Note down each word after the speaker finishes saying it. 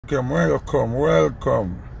Welcome.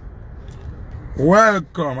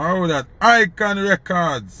 How that? Icon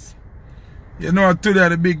Records. You know today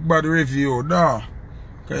the big bad review, da.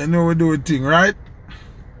 Cause you know we do a thing, right?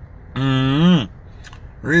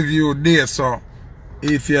 Review day, so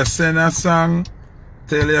if you send a song,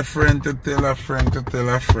 tell your friend to tell a friend to tell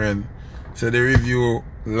a friend. So the review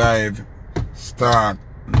live start.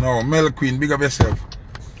 Now, Mel Queen, big up yourself.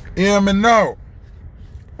 Hear me now.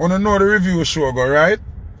 Wanna know the review show go, right?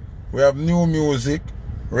 We have new music,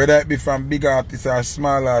 whether it be from big artists or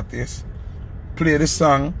small artists. Play the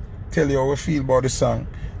song, tell you how we feel about the song.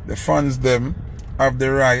 The fans them have the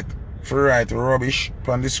right to write rubbish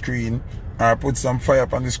on the screen or put some fire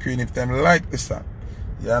on the screen if them like the song.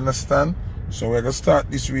 You understand? So we're gonna start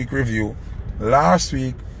this week review. Last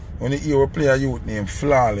week, when you hear we play a youth named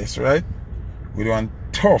Flawless, right? We do a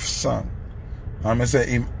tough song. And I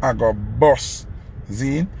say him I got boss.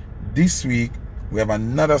 Zine, this week we have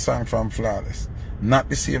another song from Flawless. Not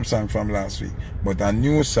the same song from last week, but a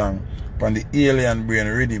new song from the Alien Brain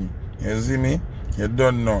Rhythm. You see me? You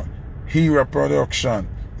don't know. Hero production.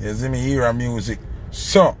 You see me? Hero music.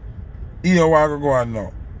 So, here what I go on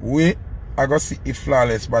now. I go see if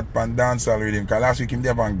Flawless but pan dancehall rhythm. Because last week him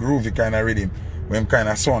there on groovy kind of rhythm. When him kind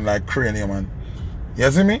of sound like cranium, man.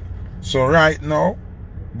 You see me? So right now,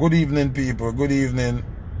 good evening people. Good evening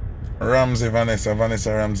Vanessa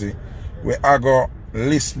Ramsey. We are go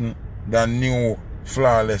listen the new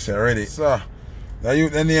Flawless already. So the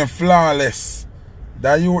youth the name Flawless.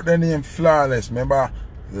 The youth the name Flawless. Remember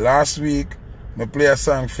last week I play a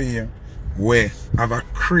song for you where have a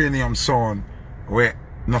cranium sound where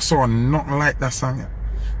no sound nothing like that song.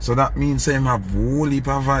 So that means him have whole heap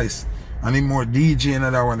of voice. And him more DJ in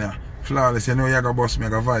that one here. Flawless, you know you got boss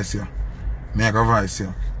make a voice here. Make a voice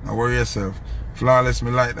here. Now worry yourself. Flawless,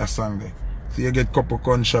 me like that song there. So you get couple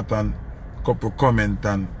gunshot and couple comment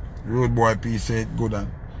and Road Boy P say it good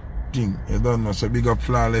and thing. You don't know. So big up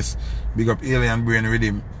Flawless, big up Alien Brain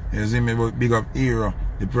Rhythm. You see me, big up Hero,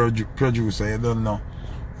 the producer, you don't know.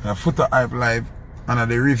 Foota Hype Live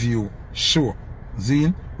and the review show.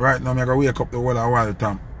 Zine, right now I'm gonna wake up the whole of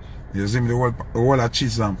Waltham. You see me, the whole of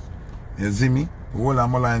Chisholm. You see me, the whole of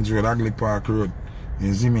Mullines Road, Agley Park Road.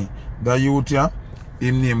 You see me, the youth here,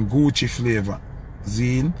 him name Gucci Flavor.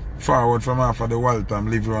 Zine, forward from half of the Waltham,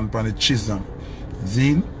 live around on the Chisholm.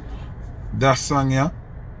 Zine, that song here,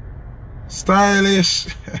 stylish.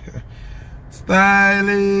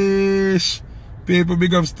 Stylish. People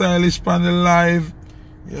big up Stylish on the live.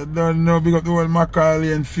 You don't know, big up the whole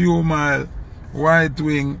Macaulay and Few Mile, White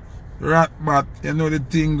Wing, Ratbat, you know the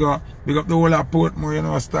thing go. Big up the whole of Portmore, you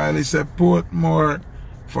know Stylish say Portmore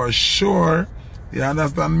for sure. You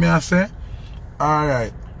understand me I say?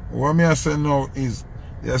 Alright. What me I say now is,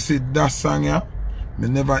 you see that song here, me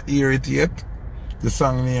never hear it yet. The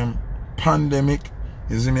song name Pandemic.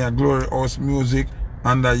 You see me a Glory House Music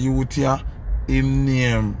and the youth here, him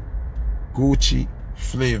name Gucci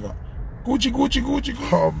Flavor. Gucci.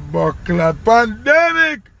 Oh, buckler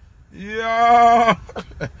Pandemic. Yo.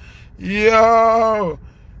 Yo.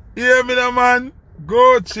 Hear me the man?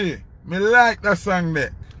 Gucci. Me like that song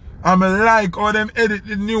there. And me like how them edit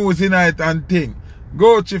the news in it and thing.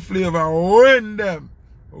 Gucci Flavor, win them.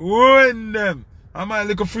 Win them. I might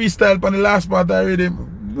like a freestyle on the last part I read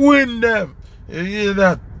him. Win them. You hear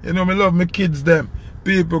that? You know me love my kids them.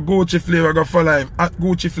 People, Gucci Flavor, go follow him at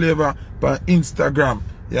Gucci Flavor on Instagram.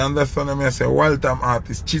 You understand what I say? Waltham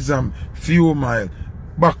artist, Chisholm, Few Mile,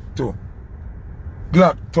 back to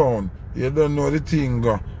Blacktown. You don't know the thing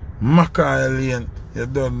go. Macaulay Lane. You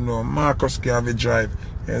don't know. Marcus Garvey Drive.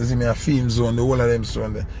 You see me a Theme Zone, the whole of them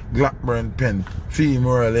zone there. Blackburn Pen, Theme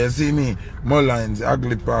World. You see me? Mullines,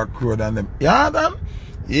 Agley Park Road and them. Yeah, them?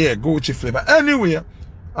 Yeah, Gucci Flavor. Anyway,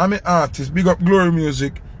 I'm an artist. Big up Glory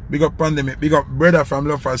Music. Big up Pandemic. Big up Brother from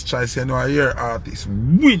Lover's Choice. You know, I hear artists.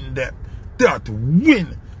 Win them. That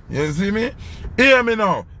win. You see me? Hear me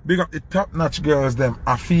now. Big up the top notch girls them.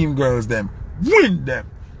 A theme girls them. Win them.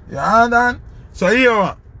 You understand? So here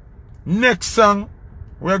what? Next song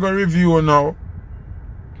we're going to review now.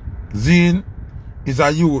 Zine is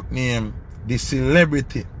a youth named The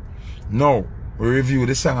Celebrity. Now, we review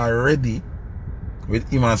the song already with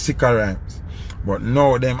him and Sika Rhymes. But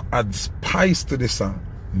now them add spice to the song.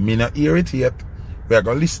 Me not hear it yet. We are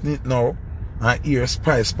going to listen it now and hear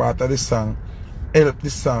spice part of the song. Help the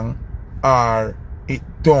song or it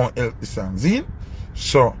don't help the song. Zine?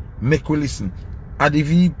 So, make we listen. At the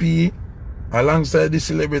VP, alongside The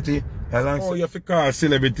Celebrity, alongside... Oh, you have to call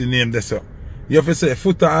celebrity name this up. You have to say,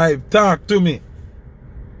 Foota Hype, talk to me.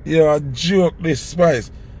 You're a joke, this spice.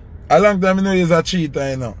 A long time you know he's a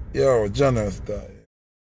cheater, you know. Yo, Jonas style.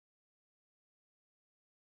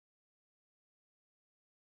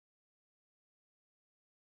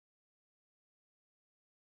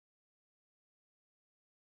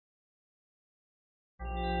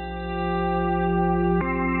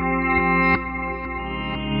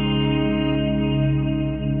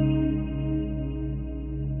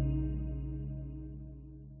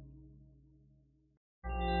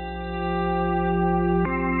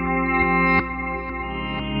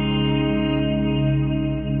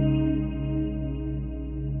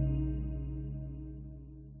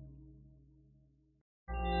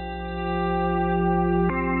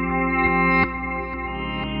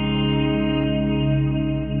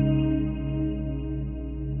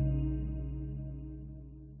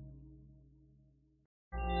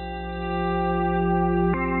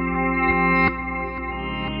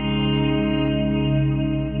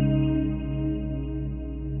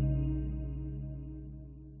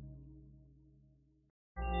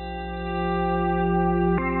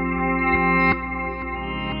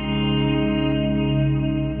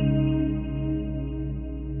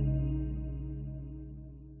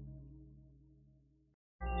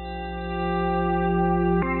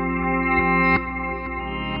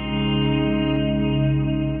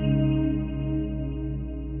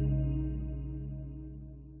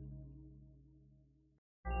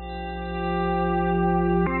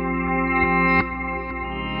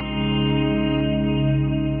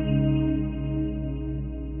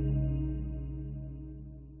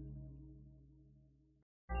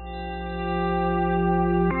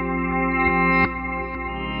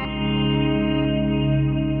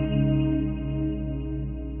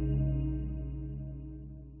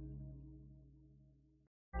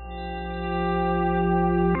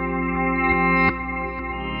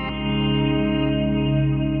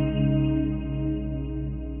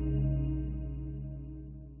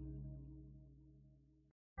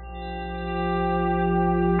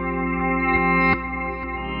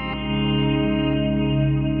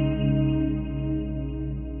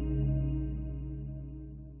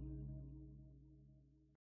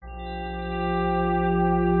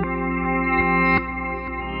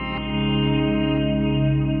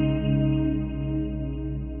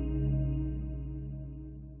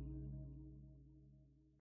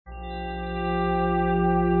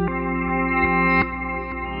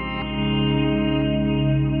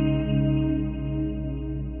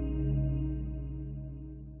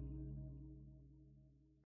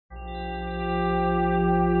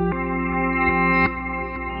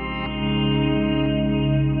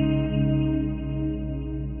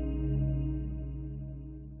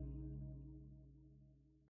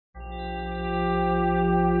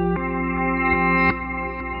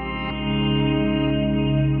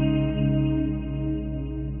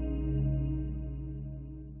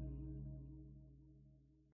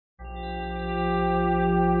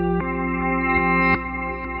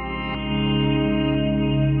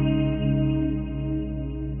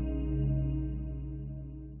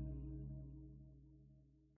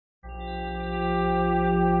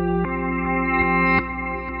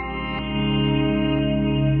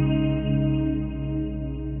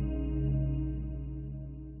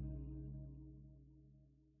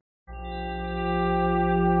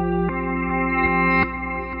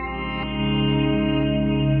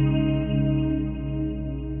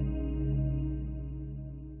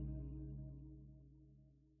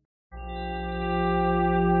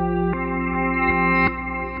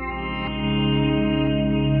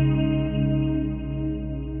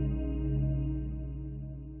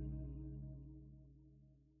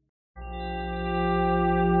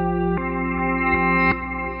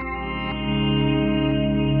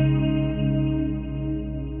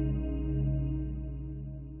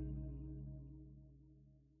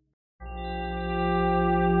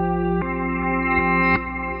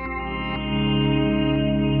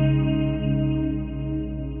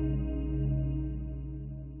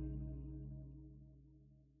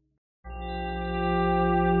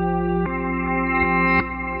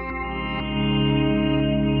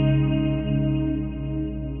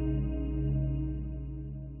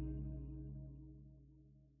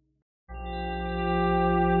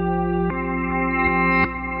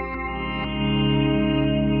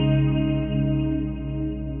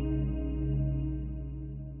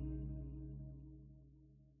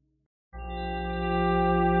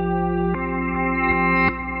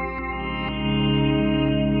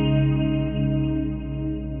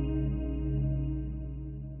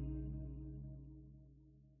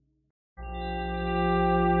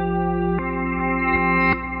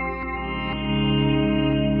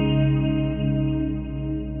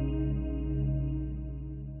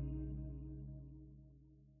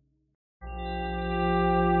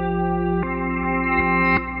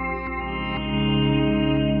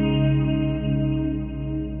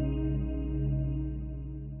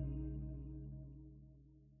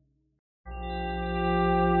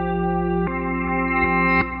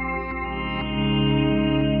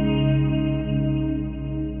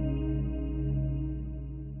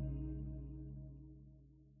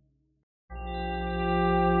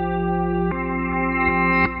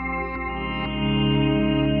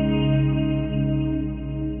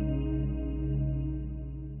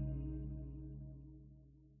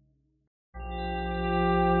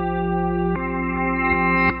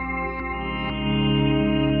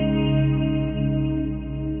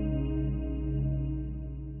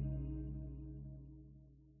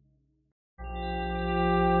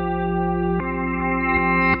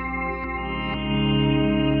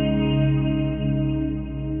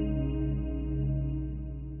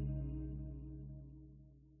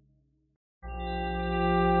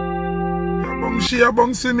 She a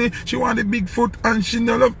bounce me. She want the big foot and she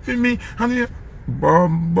no love for me. And you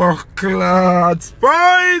Bomba clad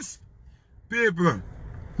Spice. People,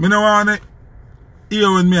 me no wanna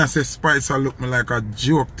hear when me I say Spice I look me like a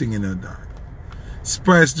joke thing in the dark.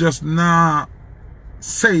 Spice just nah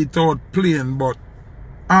say it out plain, but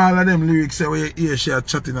all of them lyrics where you hear she a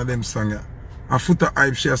chatting of them song. A Foota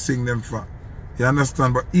hype she a sing them for. You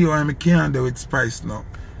understand? But here I can't do with Spice now.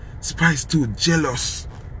 Spice too jealous.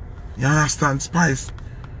 You understand? Spice.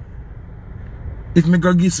 If me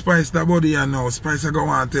go give Spice that body you know, Spice I go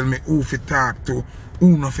want to tell me who fi talk to,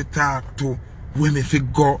 who no fi talk to, where me fi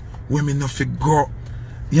go, where me no fi go.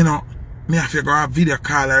 You know, me have to go a video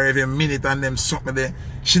call her every minute and them something there.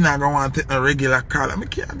 She not gonna want to take a regular call. I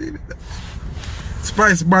can't deal with that.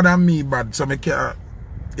 Spice bad and me bad, so me can't.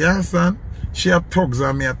 You understand? She have thugs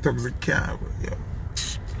and me have thugs. I can't. Yo.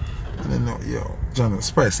 I don't know, yo. John,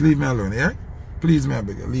 Spice, leave me alone, yeah? Please, me I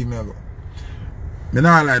beg you, leave me alone. Me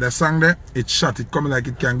not like the song there. It shot, it coming like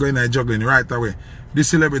it can go in a juggling right away. This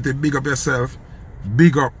celebrity, big up yourself.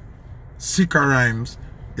 Big up Sika Rhymes.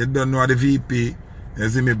 You don't know the VP. You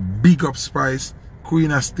see me, big up Spice.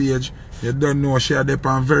 Queen of stage. You don't know she had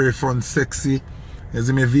on very fun, sexy. You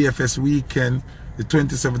see me, VFS weekend. The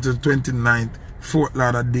 27th to the 29th. Fort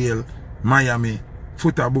Lauderdale, Miami.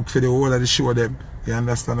 Foota book for the whole of the show them. You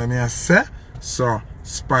understand what I say? So,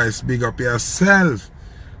 Spice, big up yourself.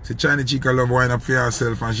 She Chinese chica love wine up for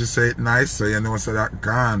herself and she say it nice, so you know so that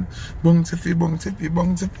gone. Bouncy fi, bouncy fi,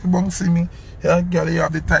 bouncy fi, bouncy me. Yeah, girl, you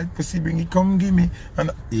have the tight pussy, bring it, come give me. And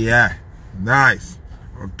yeah, nice.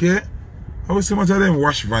 Okay? I will see much of them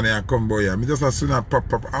wash van here come boy here. Me just as soon as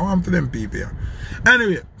pop. I want to them people here.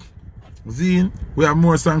 Anyway, Zine, we have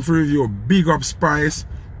more songs for review. Big up Spice,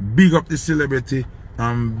 big up the celebrity,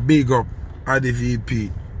 and big up the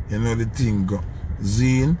VP. You know the thing go.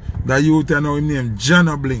 Zine, the youth I know him name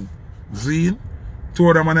Jana Bling. Zine, two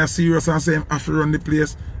of them man are serious and say him have to run the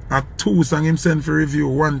place. And two songs him send for review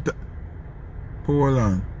one time. Hold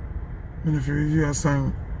on. I if you review a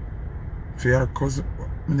song for your cousin.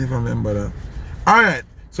 I never remember that. Alright,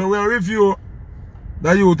 so we'll review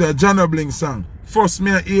the youth Jana Bling song. First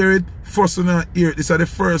me I hear it, first one I hear it. This is the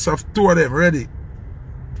first of two of them. Ready?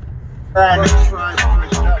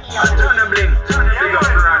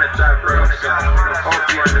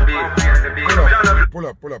 Pull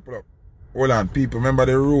up. Hold on, people. Remember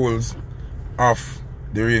the rules of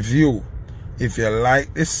the review. If you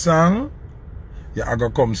like this song, you are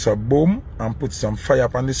gonna come some boom and put some fire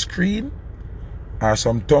up on the screen or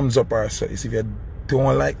some thumbs up or so. If you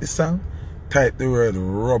don't like the song, type the word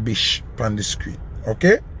rubbish on the screen.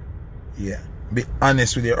 Okay? Yeah. Be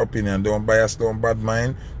honest with your opinion. Don't bias, don't bad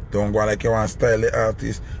mind. Don't go like you want to style the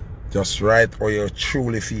artist. Just write how you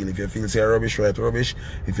truly feel. If you feel say rubbish, write rubbish.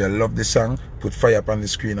 If you love the song, put fire up on the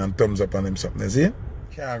screen and thumbs up on them something. See?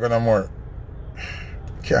 Can't go no more.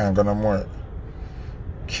 Can't go no more.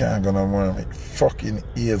 Can't go no more. My fucking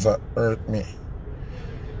ears are hurt me.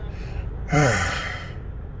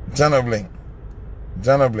 Jana Bling.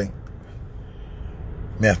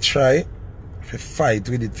 May I try to fight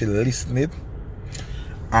with it, to listen it.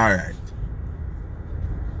 Alright.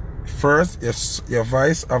 First, your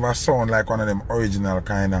voice have a sound like one of them original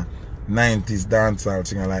kind of 90s dancehall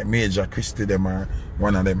singer like Major Christie them or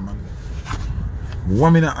one of them. What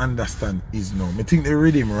me not understand is no. Me think the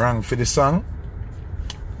rhythm wrong for the song.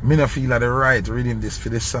 Me not feel like the right rhythm this for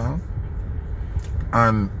the song.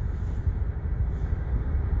 And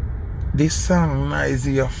this song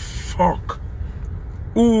noisy as fuck.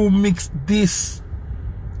 Who mixed this?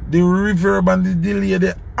 The reverb and the delay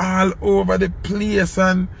they all over the place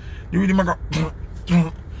and the rhythm go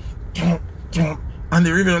and the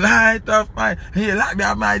reverb light up my here like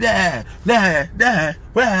that my there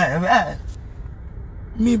where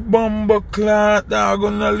me bumbo clot dog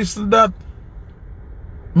gonna listen to that.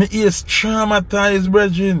 Me ears traumatized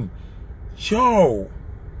brethren. Yo.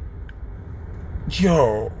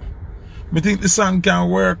 Me think the song can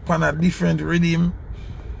work on a different rhythm.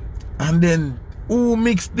 And then who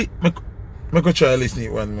mixed it? Me go try listen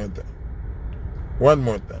it one more time. One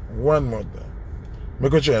more time. Me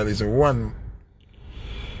go try listen one.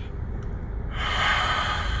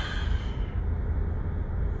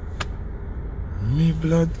 Me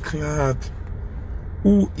blood clot.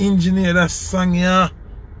 Who engineered that song here?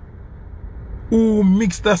 Who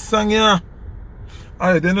mixed that song here?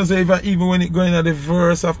 Alright, then you say if even when it going at the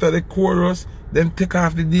verse after the chorus, then take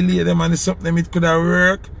off the delay them and something it could have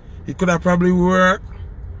worked. It could have probably worked.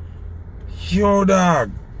 Yo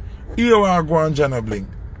dog. Here I go on Jana Bling.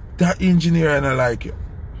 That engineer I don't like you.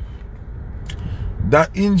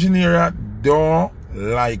 That engineer don't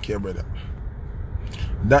like you, brother.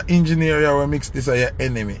 That engineer will mix this are your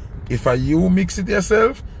enemy. If you mix it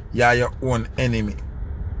yourself, you are your own enemy.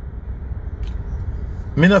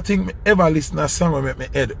 Me not think me ever listen to a song will make my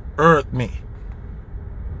head hurt me.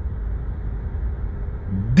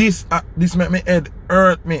 This make my head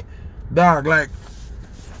hurt me. Dog, like,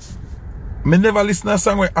 me never listen to a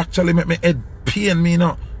song where actually make my head pain me, you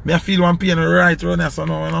know. Me I feel one pain right around there, so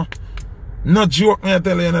no, you know. No joke, me I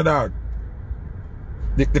tell you, you know, dog.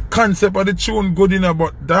 The concept of the tune good enough,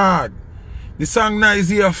 but dog, the song nice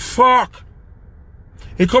here, fuck.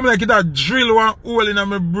 It come like it a drill one hole in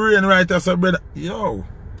my brain right there, so brother. Yo.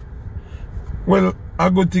 Well,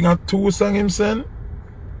 a good thing a 2 song him send.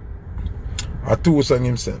 A 2 song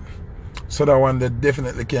him send. So that one that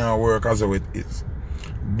definitely can't work as how it is.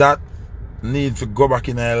 That need to go back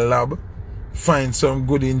in a lab, find some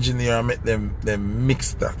good engineer and make them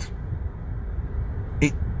mix that.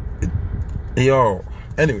 Yo.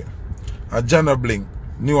 Anyway, a Jana Bling,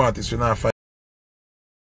 new artist, we now find